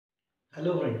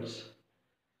Hello friends,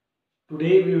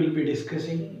 today we will be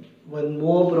discussing one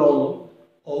more problem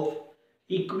of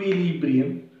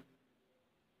equilibrium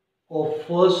of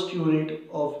first unit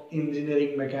of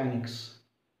engineering mechanics.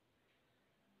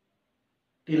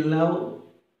 Till now,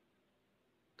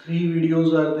 three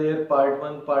videos are there, part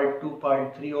 1, part 2,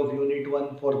 part 3 of unit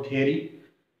 1 for theory,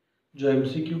 जो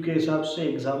MCQ के हिसाब से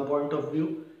exam point of view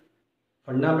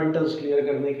fundamentals clear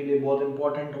करने के लिए बहुत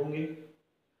important होंगे।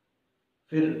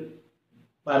 फिर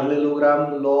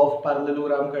पैरेललोग्राम, लॉ ऑफ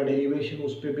पैरेललोग्राम का डेरिवेशन,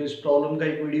 उस पे बेस्ड प्रॉब्लम का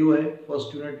एक वीडियो है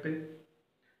फर्स्ट यूनिट पे।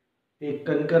 एक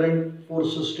कंकरेंट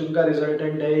फोर्स सिस्टम का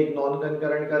रिजल्टेंट है, एक नॉन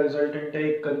कंकरेंट का रिजल्टेंट है,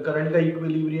 एक कंकरेंट का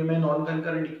इक्विलिब्रियम है, नॉन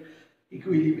कंकरेंट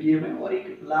इक्विलिब्रियम है, और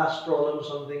एक last problem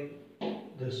something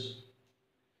this.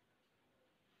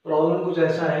 Problem कुछ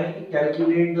ऐसा है कि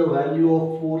calculate the value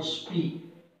of force P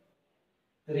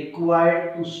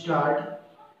required to start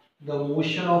the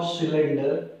motion of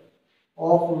cylinder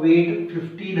of weight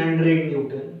 1500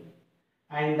 Newton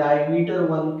and diameter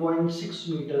 1.6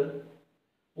 meter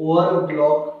over a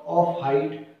block of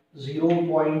height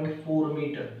 0.4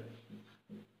 meter.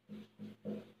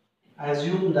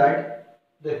 Assume that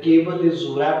the cable is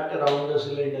wrapped around the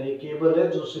cylinder. ये cable है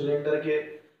जो cylinder के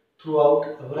through out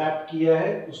wrap किया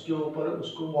है, उसके ऊपर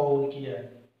उसको mount किया है।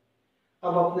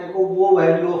 अब अपने को वो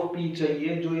वैल्यू ऑफ P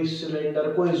चाहिए जो इस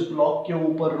सिलेंडर को इस ब्लॉक के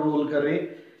ऊपर रोल करे,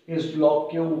 इस ब्लॉक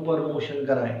के ऊपर मोशन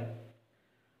कराए।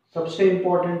 सबसे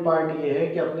इंपॉर्टेंट पार्ट ये है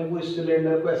कि अपने को इस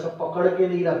सिलेंडर को ऐसा पकड़ के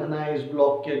नहीं रखना है इस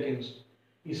ब्लॉक के अगेंस्ट,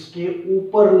 इसके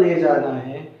ऊपर ले जाना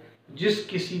है। जिस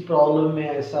किसी प्रॉब्लम में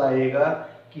ऐसा आएगा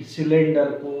कि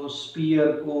सिलेंडर को,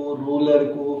 स्पीयर को, रोलर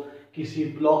को किसी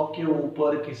ब्लॉक के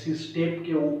ऊपर, किसी स्टेप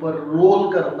के ऊपर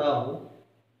रोल करना हो,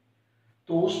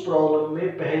 तो उस प्रॉब्लम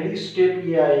में पहली स्टेप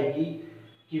ये आएगी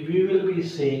कि we will be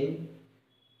saying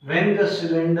when the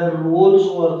cylinder roles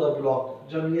over the block,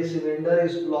 जब ये सिलेंडर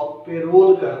इस ब्लॉक पे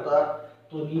रोल करता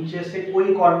तो नीचे से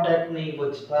कोई कांटेक्ट नहीं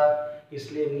बचता,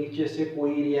 इसलिए नीचे से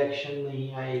कोई रिएक्शन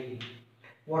नहीं आएगी।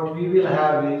 What we will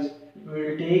have is we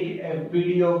will take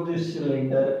FBD of this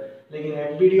cylinder, लेकिन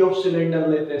एफबीडी ऑफ सिलेंडर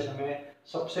लेते समय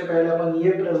सबसे पहले अपन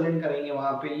ये प्रेजेंट करेंगे,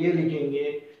 वहां पे ये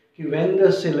लिखेंगे कि when the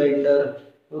cylinder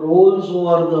roles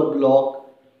over the block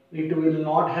it will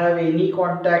not have any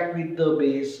contact with the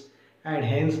base and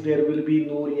hence there will be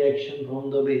no reaction from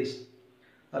the base।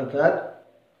 अर्थात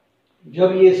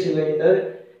जब ये सिलेंडर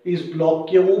इस ब्लॉक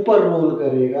के ऊपर रोल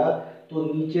करेगा तो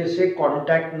नीचे से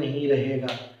कांटेक्ट नहीं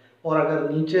रहेगा, और अगर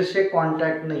नीचे से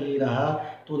कांटेक्ट नहीं रहा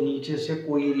तो नीचे से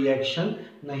कोई रिएक्शन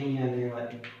नहीं आने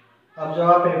वाली। अब जब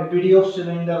आप एफबीडी ऑफ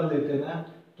सिलेंडर लेते ना,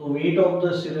 तो वेट ऑफ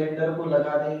द सिलेंडर को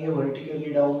लगा देंगे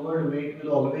vertically downward, weight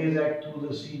will always act through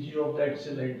the CG of that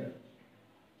cylinder.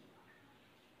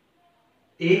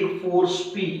 एक फोर्स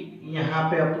P यहाँ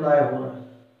पे अप्लाई हो रहा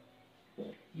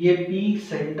है, ये P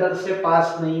सेंटर से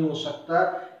पास नहीं हो सकता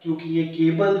क्योंकि ये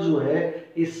केबल जो है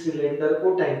इस सिलेंडर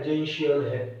को टेंजेंशियल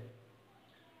है।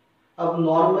 अब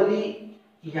नॉर्मली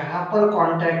यहाँ पर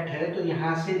कांटेक्ट है तो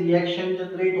यहाँ से रिएक्शन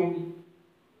जनरेट होगी।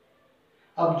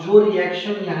 अब जो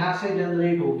रिएक्शन यहाँ से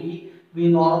जनरेट होगी, we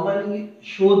normally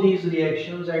show these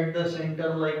reactions at the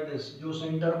centre like this. जो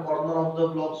centre corner of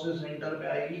the block से सेंटर पे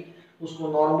आएगी उसको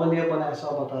नॉर्मली अपन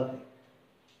ऐसा बताते हैं,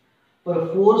 पर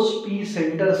फोर्स P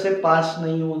सेंटर से पास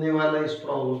नहीं होने वाला इस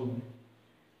प्रॉब्लम में।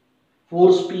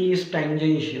 फोर्स P इज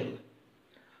टेंजेंशियल,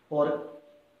 और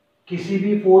किसी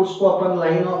भी फोर्स को अपन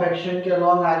लाइन ऑफ एक्शन के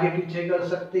अलॉन्ग आगे पीछे कर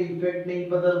सकते, इफेक्ट नहीं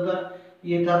बदलता।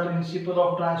 ये था प्रिंसिपल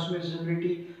ऑफ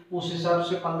ट्रांसमिसिबिलिटी। उस हिसाब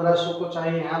से 1500 को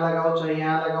चाहे यहाँ लगाओ चाहे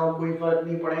यहाँ लगाओ कोई फर्क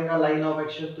नहीं पड़ेगा, लाइन ऑफ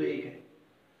एक्शन तो एक है।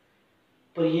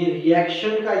 पर ये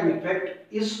रिएक्शन का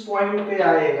इफेक्ट इस पॉइंट पे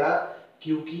आएगा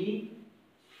क्योंकि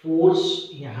फोर्स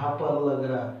यहाँ पर लग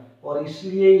रहा है, और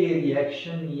इसलिए ये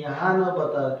रिएक्शन यहाँ न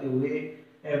बताते हुए,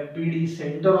 FBD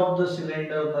centre of the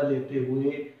cylinder न लेते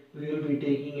हुए, we will be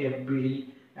taking FBD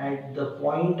at the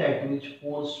point at which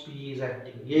force P is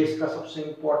acting। ये इसका सबसे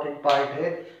इम्पोर्टेंट पार्ट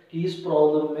है कि इस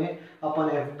प्रॉब्लम में अपन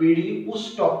FBD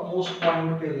उस टॉप मोस्ट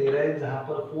पॉइंट पे ले रहे हैं जहां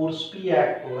पर फोर्स P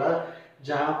एक्ट हो रहा है,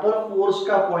 जहां पर फोर्स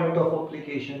का पॉइंट ऑफ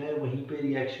एप्लीकेशन है वहीं पे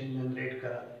रिएक्शन जनरेट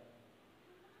करा है।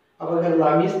 अब अगर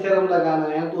लामीज थ्योरम लगाना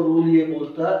है तो रूल ये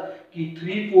बोलता कि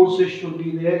 3 फोर्सेस शुड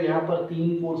बी देयर। यहाँ पर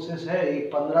 3 फोर्सेस है,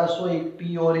 एक 1500, एक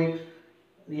P और एक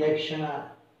रिएक्शन है।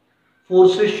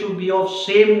 Forces should be of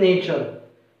same nature,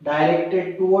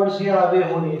 directed towards या अवे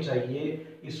होने चाहिए,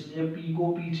 इसलिए P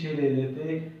को पीछे ले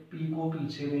लेते, P को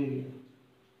पीछे ले लिया।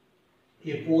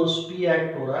 ये फोर्स P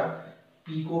एक्ट हो रहा,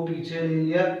 P को पीछे ले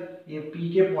लिया, ये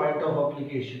P के पॉइंट ऑफ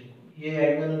एप्लीकेशन, ये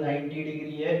एंगल 90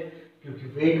 डिग्री है क्योंकि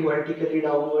वेट वर्टिकली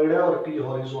डाउनवर्ड है और P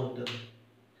horizontal.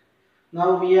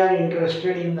 Now we are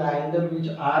interested in the angle which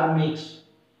R makes.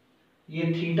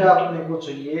 ये थीटा अपने को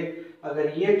चाहिए।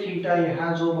 अगर ये थीटा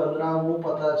यहाँ जो बन रहा वो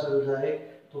पता चल जाए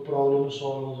तो प्रॉब्लम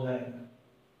सॉल्व हो जाएगा।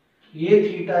 ये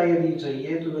थीटा यदि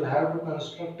चाहिए तो we'll have to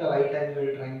construct a right angle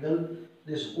triangle.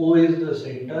 This O is the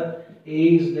center, A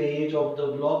is the edge of the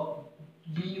block,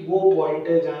 B वो पॉइंट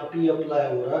है जहाँ P अप्लाई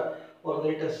हो रहा है, और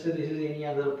let us say this is any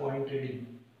other point D.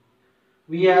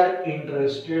 We are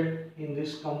interested in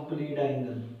this complete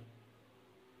angle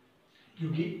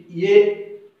क्योंकि ये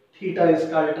theta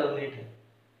इसका अल्टरनेट है।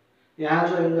 यहाँ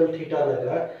जो एंगल थीटा लग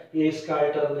रहा है ये इसका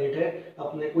अल्टरनेट है।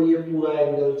 अपने को ये पूरा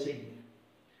एंगल चाहिए।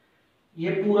 ये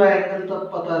पूरा एंगल तब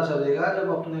पता चलेगा जब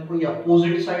अपने को ये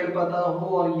अपोजिट साइड पता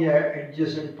हो और ये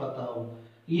एडजेसेंट पता हो।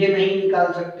 ये नहीं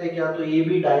निकाल सकते क्या? तो ये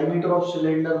भी डायमीटर ऑफ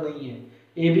सिलेंडर नहीं है।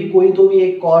 ये भी कोई तो भी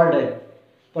एक कॉर्ड है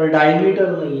पर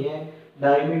डायमीटर नहीं है।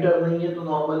 डायमीटर नहीं है तो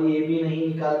नॉर्मली ये भी नहीं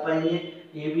निकाल पाएंगे,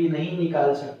 ये भी नहीं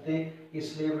निकाल सकते,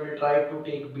 इसलिए will try to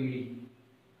take BD.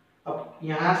 अब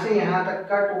यहाँ से यहाँ तक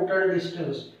का total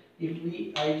distance if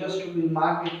we I just will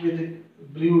mark it with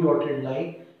blue dotted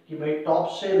line कि भाई टॉप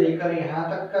से लेकर यहाँ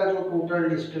तक का जो टोटल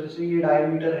डिस्टेंस है ये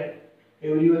डायमीटर है।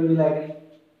 Everyone will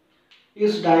agree.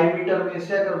 इस डायमीटर में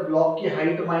से अगर ब्लॉक की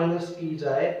हाइट माइनस की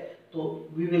जाए तो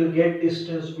we will get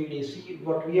distance BD. See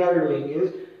what we are doing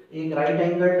is एक राइट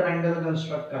एंगल ट्रायंगल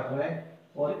कंस्ट्रक्ट कर रहे हैं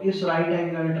और इस राइट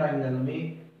एंगल ट्रायंगल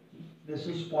में this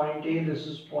is point A, this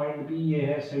is point B, ये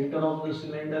है सेंटर ऑफ द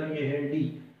सिलेंडर, ये है डी।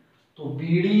 तो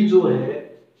बीडी जो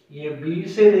है ये बी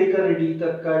से लेकर डी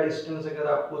तक का डिस्टेंस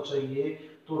अगर आपको चाहिए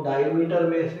तो डायमीटर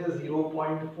में से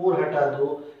 0.4 हटा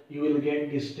दो, you will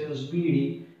get distance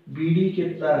BD. BD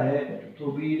कितना है?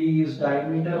 तो BD is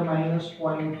diameter minus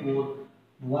 0.4,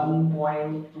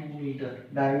 1.2 metre.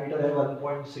 Diameter है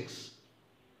 1.6।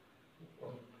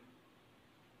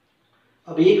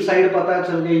 अब एक साइड पता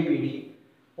चल गई बीडी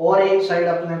और एक साइड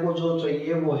अपने को जो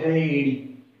चाहिए वो है AD.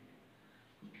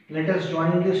 Let us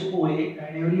join this OA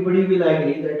and everybody will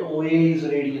agree that OA is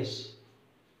radius.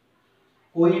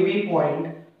 कोई भी पॉइंट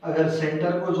अगर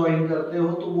सेंटर को ज्वाइन करते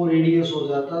हो तो वो रेडियस हो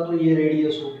जाता, तो ये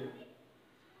रेडियस हो गया।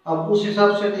 अब उस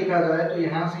हिसाब से देखा जाए तो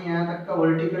यहाँ से यहाँ तक का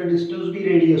वर्टिकल डिस्टेंस भी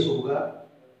रेडियस होगा।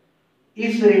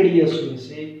 इस रेडियस में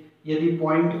से यदि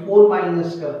 0.4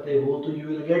 माइनस करते हो तो you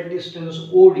will get distance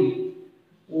OD।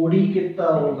 OD कितना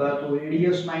होगा? तो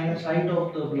radius minus height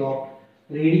of the block.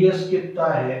 Radius कितना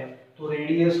है? तो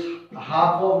रेडियस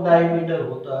हाफ ऑफ डायमीटर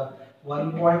होता,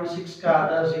 1.6 का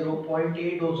आधा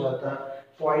 0.8 हो जाता,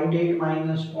 0.8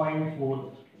 माइनस 0.4,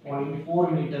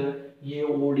 0.4 मीटर, ये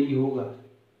OD होगा।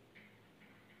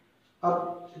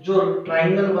 अब जो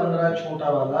ट्रायंगल बन रहा है छोटा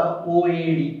वाला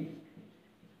OAD,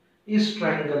 इस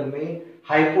ट्रायंगल में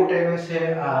हाइपोटेनस है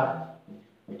R,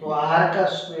 तो R का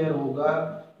स्क्वायर होगा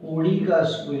OD का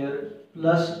स्क्वायर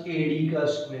प्लस AD का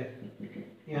स्क्वायर।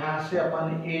 यहाँ से अपन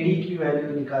AD की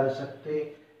वैल्यू निकाल सकते।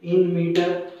 इन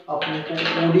मीटर अपने को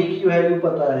OD की वैल्यू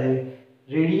पता है,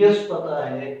 रेडियस पता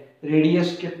है।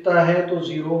 रेडियस कितना है? तो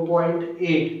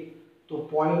 0.8, तो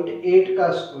 0.8 का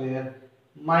स्क्वायर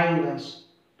माइनस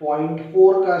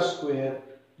 0.4 का स्क्वायर,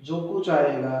 जो कुछ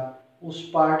आएगा उस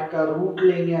पार्ट का रूट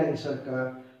लेंगे आंसर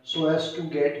का, सो एज टू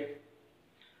गेट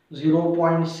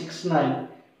 0.69।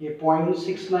 ये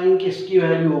 0.69 किसकी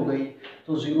वैल्यू हो गई?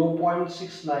 तो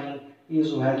 0.69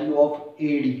 इज वैल्यू ऑफ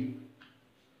AD।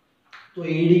 तो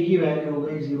AD की वैल्यू हो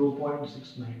गई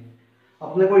 0.69।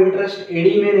 अपने को इंटरेस्ट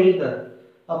AD में नहीं था,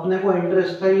 अपने को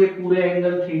इंटरेस्ट था ये पूरे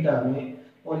एंगल थीटा में,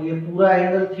 और ये पूरा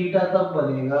एंगल थीटा तब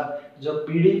बनेगा जब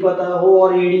BD पता हो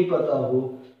और AD पता हो।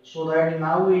 So that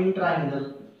now in triangle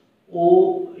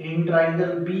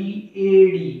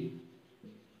BAD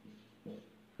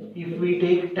if we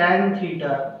take tan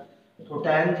theta, तो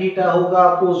tan theta होगा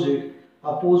अपोजिट,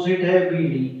 अपोजिट है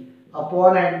BD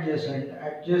upon adjacent,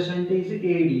 adjacent is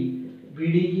AD।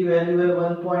 BD की वैल्यू है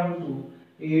 1.2,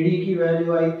 AD की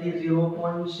वैल्यू आई थी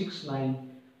 0.69।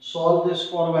 Solve this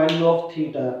for value of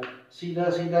theta. सीधा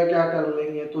सीधा क्या कर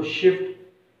लेंगे? तो शिफ्ट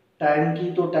tan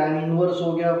की तो tan इनवर्स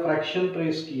हो गया, फ्रैक्शन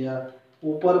प्रेस किया,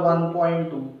 ऊपर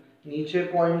 1.2 नीचे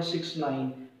 0.69,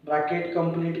 ब्रैकेट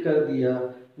कंप्लीट कर दिया,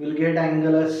 will get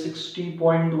angle as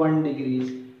 60.1 degrees.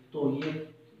 तो ये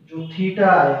जो थीटा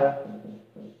आया,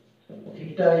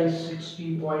 थीटा इज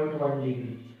 60.1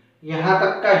 डिग्री। यहाँ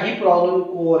तक का ही प्रॉब्लम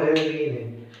कोर है, मेन है।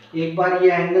 एक बार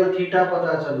ये एंगल थीटा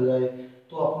पता चल जाए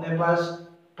तो अपने पास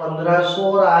 1500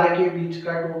 और R के बीच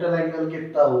का टोटल एंगल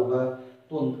कितना होगा?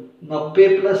 तो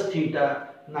 90 plus theta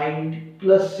 90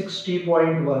 plus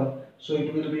 60.1, so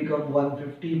it will become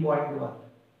 150.1।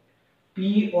 P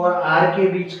और R के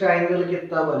बीच का एंगल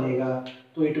कितना बनेगा?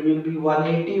 तो it will be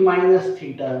 180 minus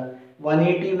theta,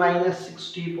 180 minus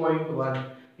 60.1,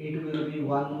 it will be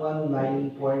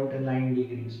 119.9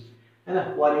 degrees, है ना।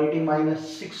 180 माइनस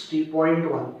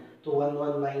 60.1, तो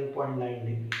 119.9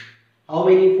 degree. How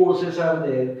many forces are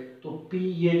there, तो P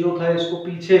ये जो था इसको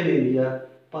पीछे ले लिया,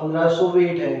 1500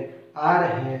 वेट है, R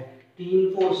है, तीन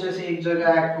फोर्सेस एक जगह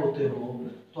एक्ट होते हो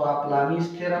तो आप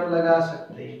लामीस थ्योरम लगा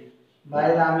सकते हैं।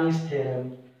 बाय लामीस थ्योरम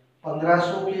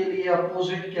 1500 के लिए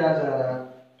अपोजिट क्या जा रहा,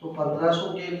 तो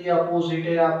 1500 के लिए अपोजिट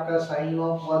है आपका साइन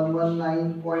ऑफ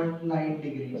 119.9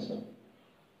 डिग्री।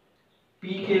 P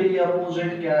के लिए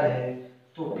अपोजिट क्या है,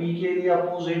 तो P के लिए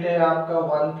अपोजिट है आपका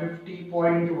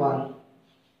 150.1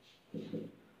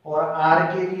 और R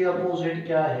के लिए अपोजिट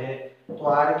क्या है, तो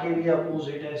R के लिए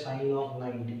अपोजिट है sign of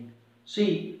 90। C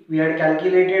we had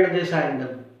calculated this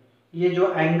angle, ये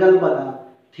जो एंगल बना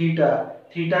थीटा,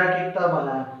 थीटा कितना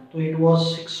बना, तो it was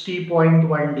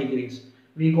 60.1 degrees.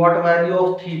 We got value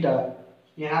of theta,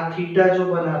 यहाँ थीटा जो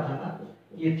बना था ना,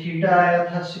 ये थीटा आया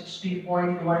था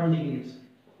 60.1 डिग्रीज।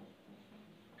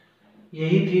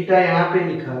 यही थीटा यहाँ पे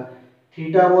लिखा,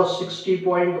 theta was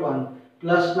 60.1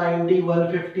 plus 90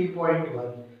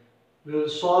 150.1। We will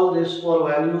solve this for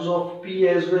values of P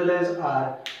as well as R।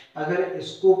 अगर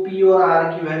इसको P और R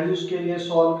की वैल्यूज के लिए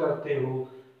सॉल्व करते हो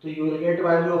तो you will get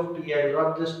value of P। I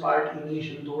drop this part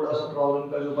initially, थोड़ा सा प्रॉब्लम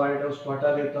का जो पार्ट है उसको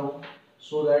हटा देता हूँ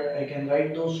so that I can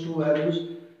write those two values।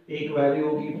 एक वैल्यू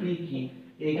होगी P की,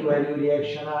 एक वैल्यू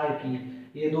रिएक्शन R की,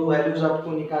 ये दो वैल्यूज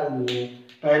आपको निकालनी है।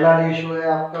 पहला रेशो है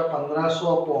आपका 1500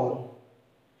 अपॉन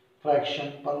फ्रैक्शन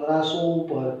 1500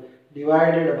 ऊपर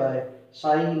डिवाइडेड बाय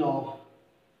साइन ऑफ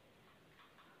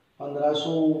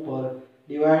 1500 ऊपर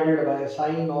divided by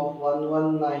sine of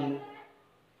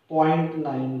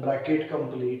 119.9 bracket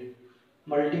complete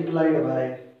multiplied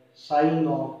by sine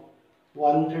of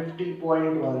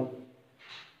 150.1।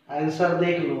 Answer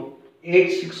देख लो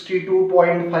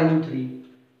 862.53।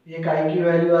 ये काय की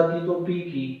वैल्यू आती तो P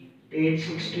की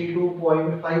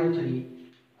 862.53।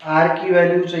 R की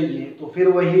वैल्यू चाहिए तो फिर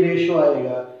वही रेशो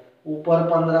आएगा, ऊपर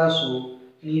 1500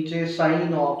 नीचे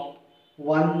sign of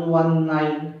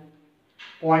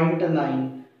 119.9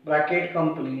 bracket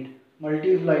complete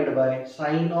multiplied by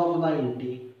sine of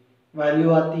 90। Value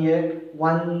आती है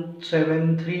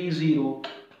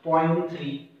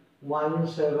 1730.3,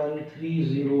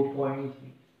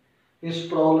 1730.3। इस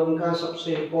प्रॉब्लम का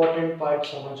सबसे इंपॉर्टेंट पार्ट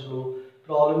समझ लो।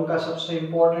 प्रॉब्लम का सबसे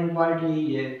इंपॉर्टेंट पार्ट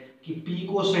यही है कि P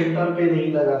को सेंटर पे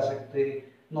नहीं लगा सकते।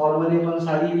 नॉर्मली अपन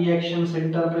सारी रिएक्शन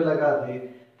सेंटर पे लगाते,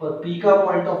 पर P का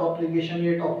पॉइंट ऑफ एप्लीकेशन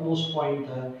ये टॉप मोस्ट पॉइंट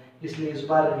था, इसलिए इस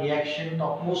बार रिएक्शन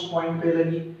टॉप मोस्ट पॉइंट पे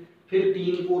लगी। फिर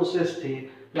तीन फोर्सेस थे,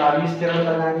 लामीस थ्योरम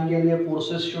लगाने के लिए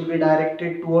forces should be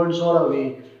directed towards और अवे,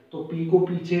 तो P को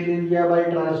पीछे ले लिया बाय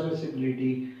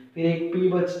ट्रांसमिसिबिलिटी। फिर एक P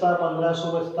बचता,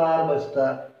 1500 बचता, R बचता,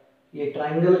 ये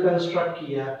ट्रायंगल कंस्ट्रक्ट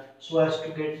किया so as to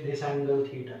get this angle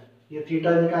theta. ये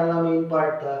थीटा निकालना मेन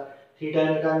पार्ट था। थीटा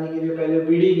निकालने के लिए पहले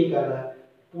BD निकाला,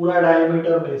 पूरा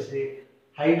डायमीटर में से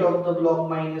height of the block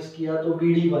minus किया तो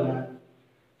BD बना,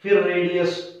 फिर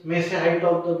रेडियस में से height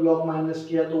of the block minus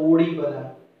किया तो OD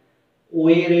बना।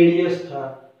 OA रेडियस था,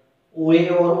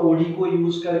 OA और OD को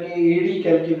यूज करके AD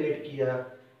कैलकुलेट किया।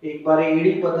 एक बार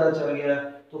AD पता चल गया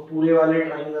तो पूरे वाले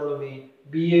ट्रायंगल में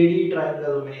BAD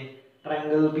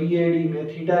ट्रायंगल BAD में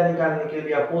थीटा निकालने के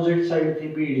लिए अपोजिट साइड थी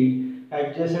BD,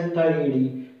 एडजेसेंट था AD।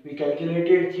 We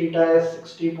calculated theta as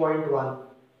 60.1,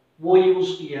 वो यूज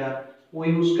किया। वो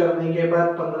यूज करने के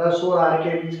बाद 1500 और R के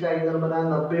बीच का एंगल बना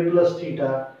 90 प्लस थीटा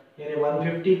यानी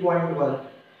 150.1।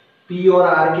 P और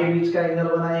R के बीच का एंगल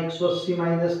बना 180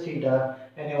 माइनस थीटा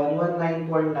यानी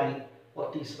 119.9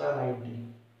 और तीसरा 90।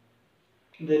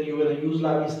 Then you will use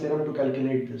Lami's theorem to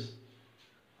calculate this।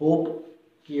 Hope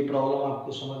कि ये प्रॉब्लम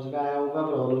आपको समझ में आया होगा।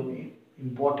 प्रॉब्लम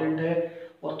इंपॉर्टेंट है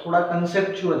और थोड़ा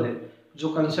कंसेप्चुअल है। जो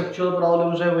कंसेप्चुअल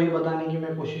प्रॉब्लम्स है वही बताने की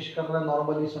मैं कोशिश कर रहा।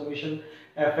 Normally summation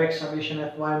fx summation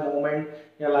fy moment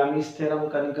या लामीस थ्योरम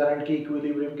कनकरेंट के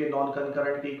इक्विलिब्रियम के नॉन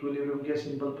कनकरेंट के इक्विलिब्रियम के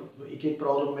सिंपल एक एक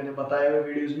प्रॉब्लम मैंने बताया हुआ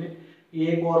वीडियोस में।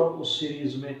 एक और उस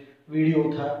सीरीज में वीडियो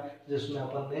था जिसमें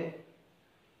अपन ने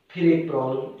फिर एक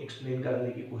प्रॉब्लम एक्सप्लेन करने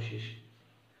की कोशिश।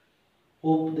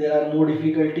 Hope there are no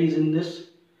difficulties in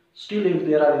this. Still, if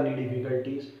there are any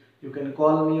difficulties, you can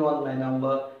call me on my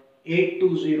number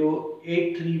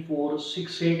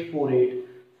 820-834-6848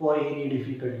 for any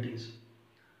difficulties.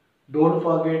 Don't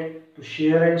forget to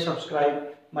share and subscribe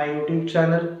my YouTube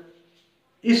channel।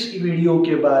 इस video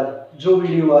के बाद जो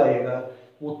video आएगा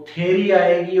वो theory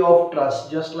आएगी of trust.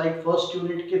 Just like first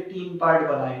unit के 3 part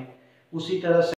बनाए उसी तरह से